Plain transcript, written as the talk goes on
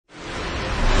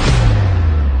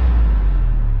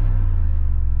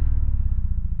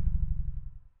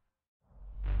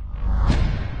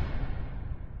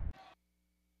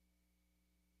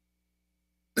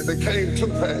came to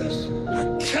pass.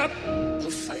 I kept the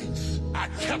faith. I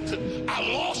kept it. I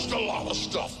lost a lot of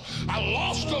stuff. I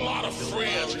lost a lot of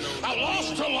friends. I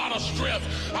lost a lot of strength.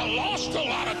 I lost a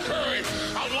lot of courage.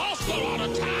 I lost a lot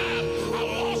of time. I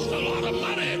lost a lot of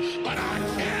money. But I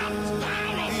kept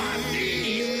down on my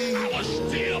knees. I was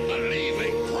still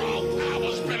believing. Broke, I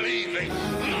was believing.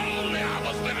 Lonely, I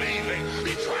was believing.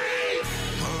 Betrayed.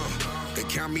 They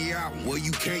count me out, well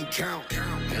you can't count.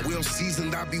 I'm well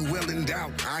seasoned, I be well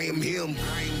endowed. I am him.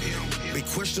 They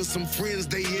question some friends,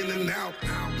 they in and out.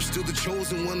 I'm still the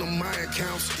chosen one on my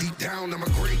accounts. Deep down, I'm a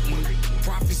great one.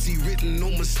 Prophecy written, no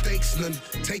mistakes, none.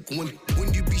 Take one.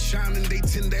 When you be shining, they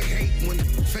tend to hate one.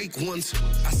 Fake ones.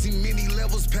 I see many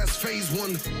levels past phase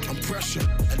one. I'm pressure,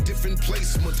 a different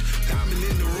placement. Diamond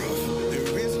in the rough.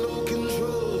 There is no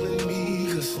control in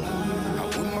me, 'cause I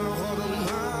put my heart on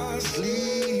my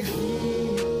sleeve.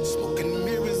 Smoking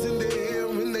mirrors in the air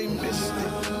and they missed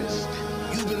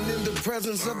it. You've been in the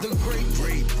presence of the great.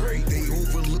 They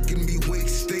overlooking me, wait,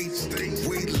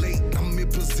 way late. I'm in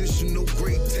position, no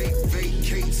great tape,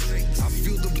 vacates. I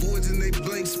feel the voids in they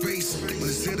blank space. When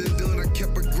it's said and done, I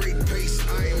kept a great pace.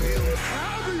 I am him.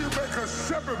 How do you make a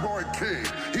shepherd boy king?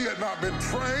 He had not been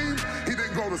trained. He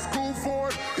didn't go to school for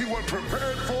it. He wasn't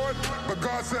prepared for it. But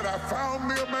God said, I found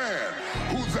me a man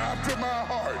who's after my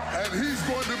heart. And he's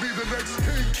going to be the next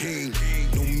king.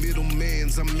 No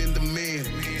middlemans, I'm in the man.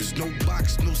 There's no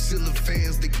box, no ceiling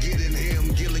fans to get in here.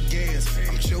 I'm Gilligan's.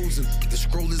 I'm chosen. The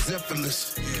scroll is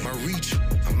effortless. My reach,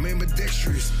 I'm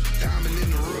ambidextrous. Diamond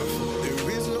in the rough.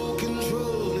 There is no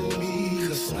control in me,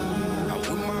 'cause I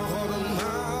put my heart on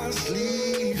my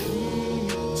sleeve.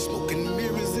 Smoking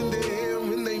mirrors in the air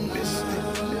and they missed it.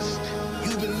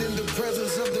 You've been in the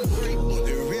presence of the great one.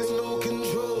 There is no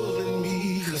control in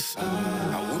me, 'cause I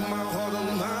put my heart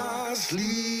on my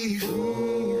sleeve.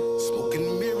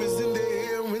 Smoking mirrors in the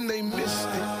air and they missed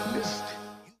it.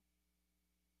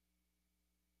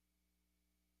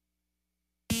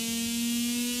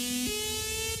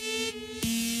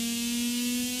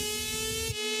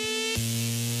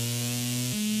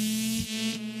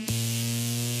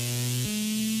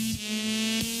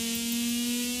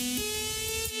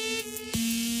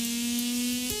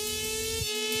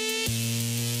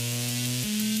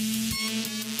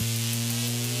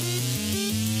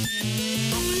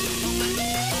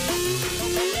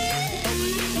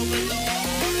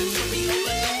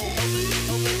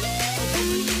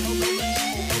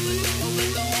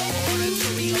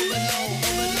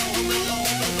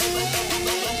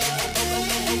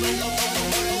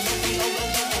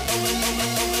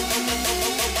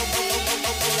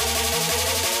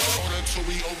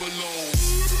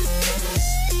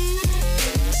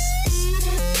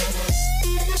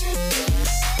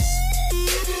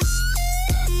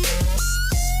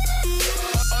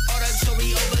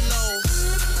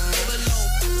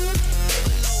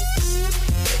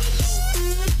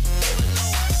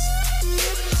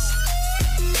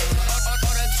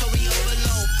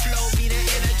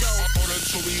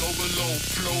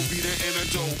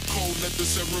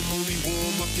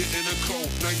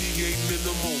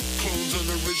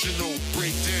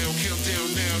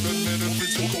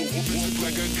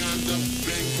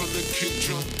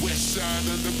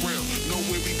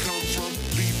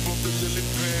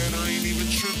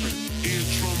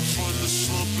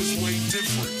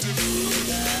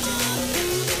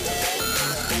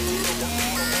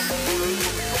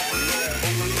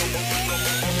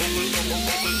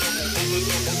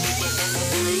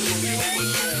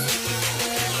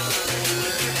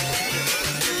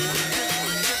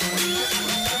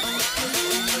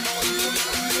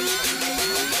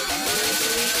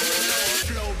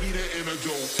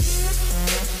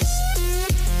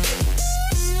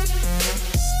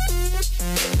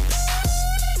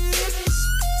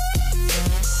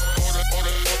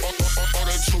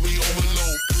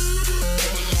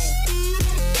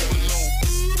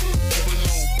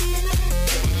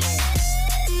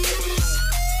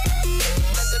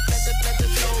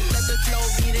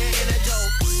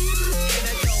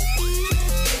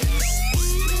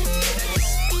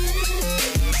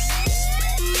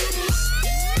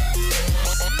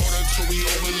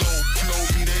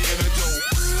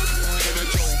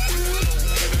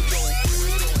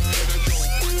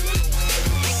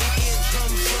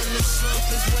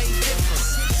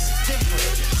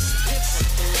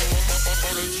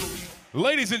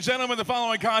 Ladies and gentlemen, the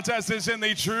following contest is in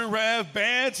the Tru Rev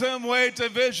Bantamweight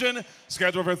division,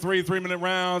 scheduled for 3 3-minute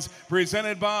rounds,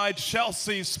 presented by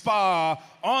Chelsea Spa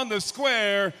on the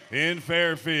square in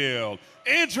Fairfield.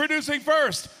 Introducing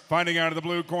first, fighting out of the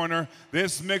blue corner,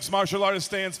 this mixed martial artist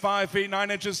stands 5 feet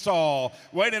 9 inches tall,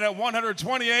 weighing at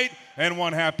 128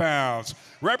 1/2 pounds.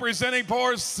 Representing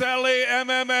Porcelli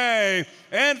MMA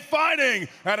and fighting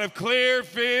out of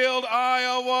Clearfield,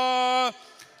 Iowa.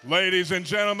 Ladies and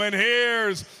gentlemen,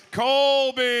 here's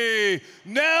Colby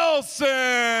Nelson.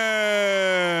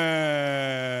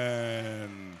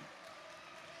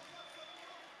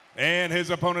 And his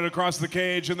opponent across the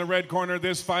cage in the red corner,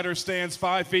 this fighter stands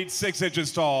 5 feet 6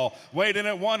 inches tall, weighed in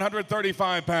at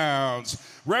 135 pounds.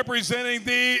 Representing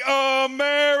the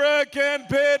American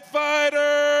Pit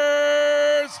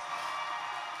Fighters.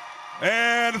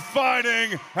 And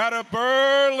fighting out of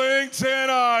Burlington,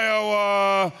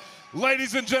 Iowa.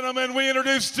 Ladies and gentlemen, we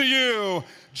introduce to you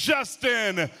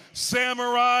Justin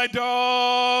Samurai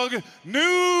Dog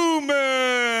Newman.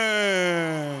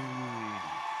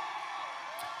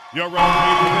 Your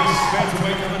referee for this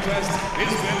bantamweight contest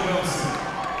is Ben Wilson.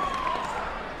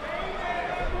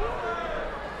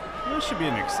 This should be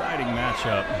an exciting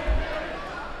matchup.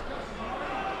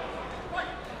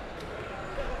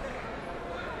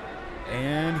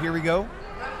 And here we go.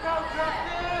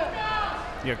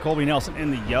 You got Colby Nelson in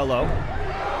the yellow.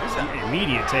 There's an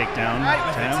immediate takedown. Right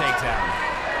with the takedown.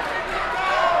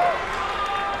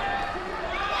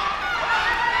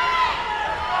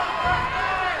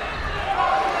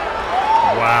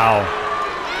 Wow.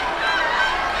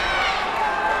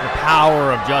 The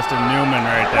power of Justin Newman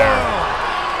right there.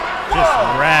 Just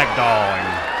ragdolling.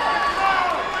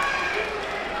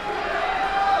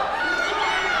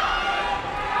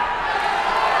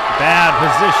 Bad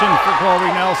position for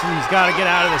Colby Nelson. He's got to get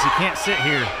out of this. He can't sit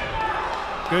here.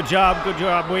 Good job, good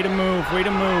job. Way to move, way to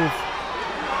move.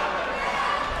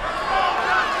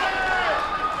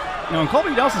 And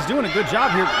Colby Nelson's doing a good job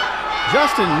here.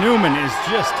 Justin Newman is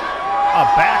just a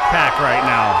backpack right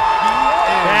now.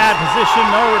 Bad position,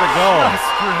 nowhere to go.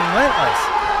 Just relentless.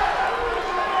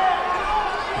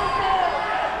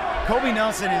 Colby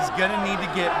Nelson is going to need to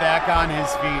get back on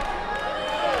his feet.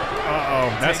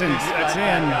 That's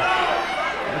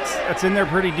in there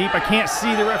pretty deep. I can't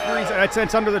see the referees.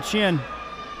 It's under the chin.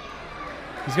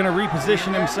 He's going to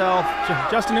reposition himself.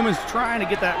 Justin Newman's trying to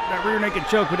get that rear naked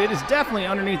choke, but it is definitely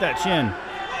underneath that chin.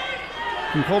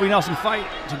 Can Colby Nelson fight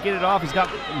to get it off? He's got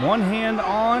one hand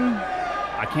on.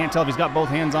 I can't tell if he's got both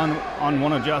hands on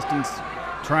one of Justin's,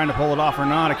 trying to pull it off or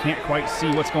not. I can't quite see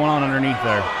what's going on underneath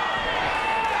there.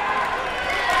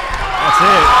 That's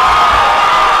it.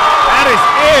 That is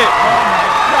it. Oh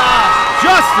my gosh.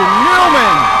 Justin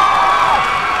Newman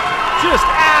just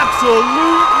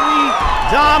absolutely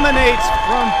dominates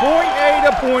from point A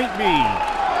to point B.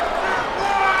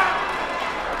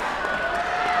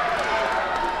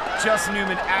 Justin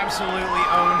Newman absolutely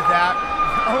owned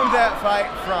that fight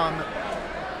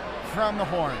from the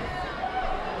horn.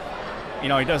 You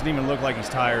know, he doesn't even look like he's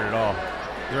tired at all.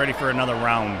 He's ready for another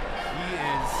round. He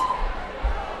is.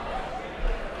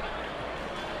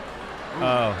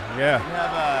 Oh, yeah. We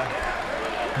have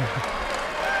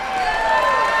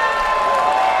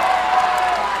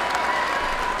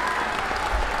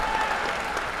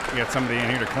We got somebody in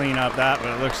here to clean up that, but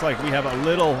it looks like we have a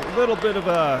little bit of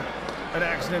an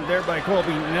accident there by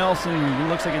Colby Nelson. It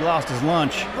looks like he lost his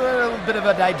lunch. a little bit of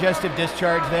a digestive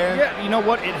discharge there. Yeah, you know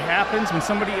what? It happens when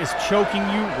somebody is choking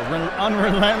you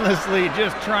unrelentlessly,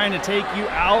 just trying to take you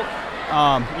out.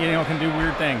 Can do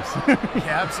weird things.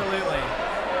 Yeah, absolutely.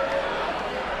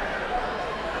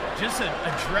 Just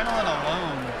adrenaline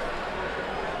alone.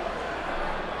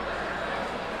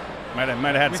 Might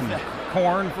have had some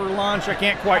corn for lunch. I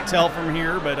can't quite tell from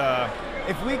here, but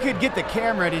if we could get the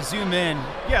camera to zoom in.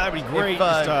 Yeah, that'd be great.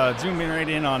 Just zoom in right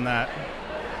in on that.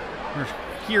 We're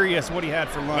curious what he had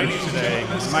for lunch today.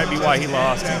 Might be why he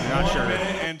lost. I'm not sure. 1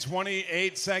 minute and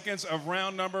 28 seconds of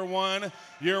round number 1.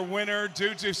 Your winner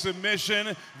due to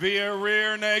submission via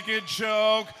rear naked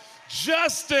choke,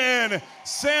 Justin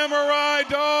Samurai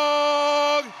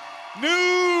Dog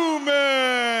Newman.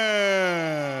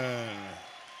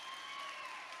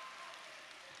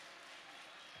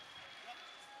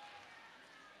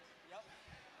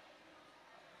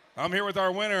 I'm here with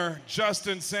our winner,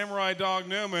 Justin Samurai Dog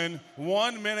Newman.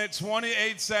 1 minute,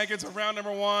 28 seconds of round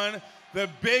number 1. The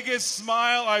biggest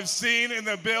smile I've seen in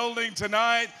the building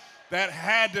tonight. That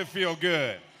had to feel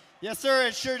good. Yes, sir,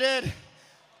 it sure did.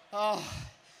 Oh,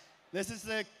 this is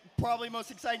the probably most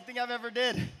exciting thing I've ever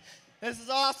did. This is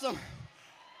awesome.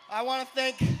 I want to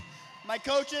thank my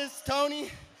coaches, Tony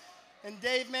and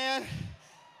Dave, man,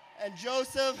 and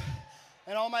Joseph,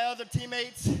 and all my other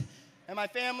teammates, and my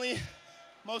family.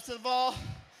 Most of all,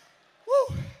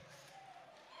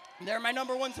 they're my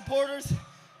 #1 supporters.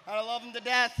 I love him to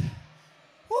death.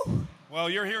 Woo. Well,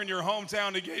 you're here in your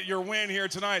hometown to get your win here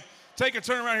tonight. Take a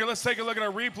turn around here. Let's take a look at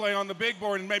our replay on the big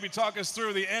board and maybe talk us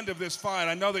through the end of this fight.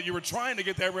 I know that you were trying to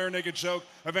get that rear naked choke.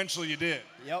 Eventually you did.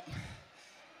 Yep.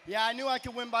 Yeah, I knew I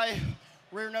could win by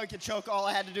rear naked choke. All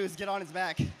I had to do is get on his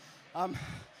back. I'm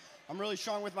really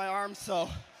strong with my arms, so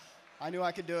I knew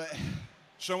I could do it.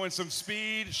 Showing some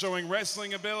speed, showing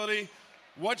wrestling ability.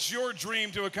 What's your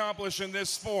dream to accomplish in this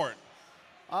sport?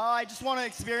 I just want to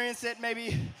experience it,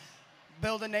 maybe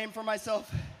build a name for myself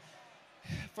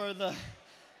for the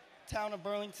town of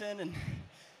Burlington, and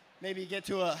maybe get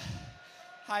to a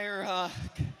higher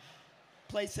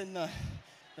place in the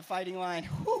fighting line.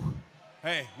 Whew.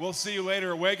 Hey, we'll see you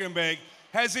later at Wake and Bake.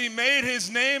 Has he made his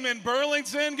name in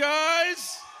Burlington,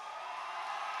 guys?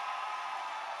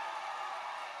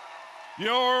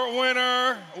 Your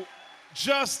winner,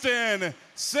 Justin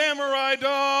Samurai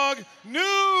Dog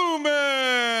Newman.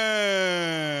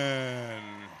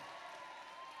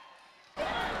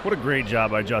 What a great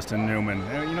job by Justin Newman.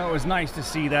 You know, it was nice to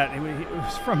see that. It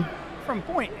was from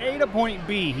point A to point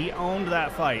B. He owned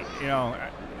that fight. You know,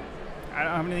 I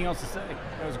don't have anything else to say.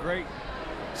 That was great.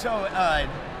 So,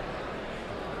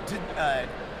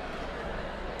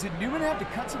 did Newman have to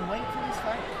cut some weight for this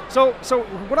fight? So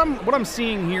what I'm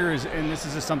seeing here is, and this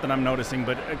is just something I'm noticing,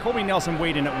 but Colby Nelson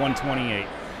weighed in at 128,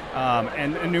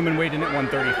 and Newman weighed in at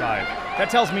 135. That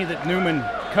tells me that Newman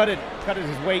cut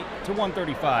his weight to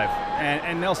 135,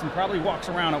 and Nelson probably walks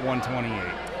around at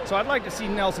 128. So I'd like to see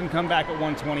Nelson come back at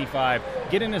 125,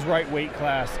 get in his right weight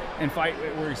class, and fight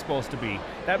where he's supposed to be.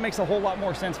 That makes a whole lot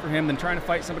more sense for him than trying to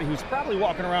fight somebody who's probably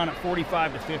walking around at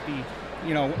 45 to 50,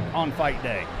 you know, on fight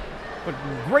day. But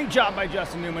great job by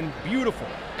Justin Newman. Beautiful.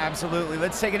 Absolutely.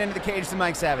 Let's take it into the cage to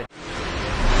Mike Savage.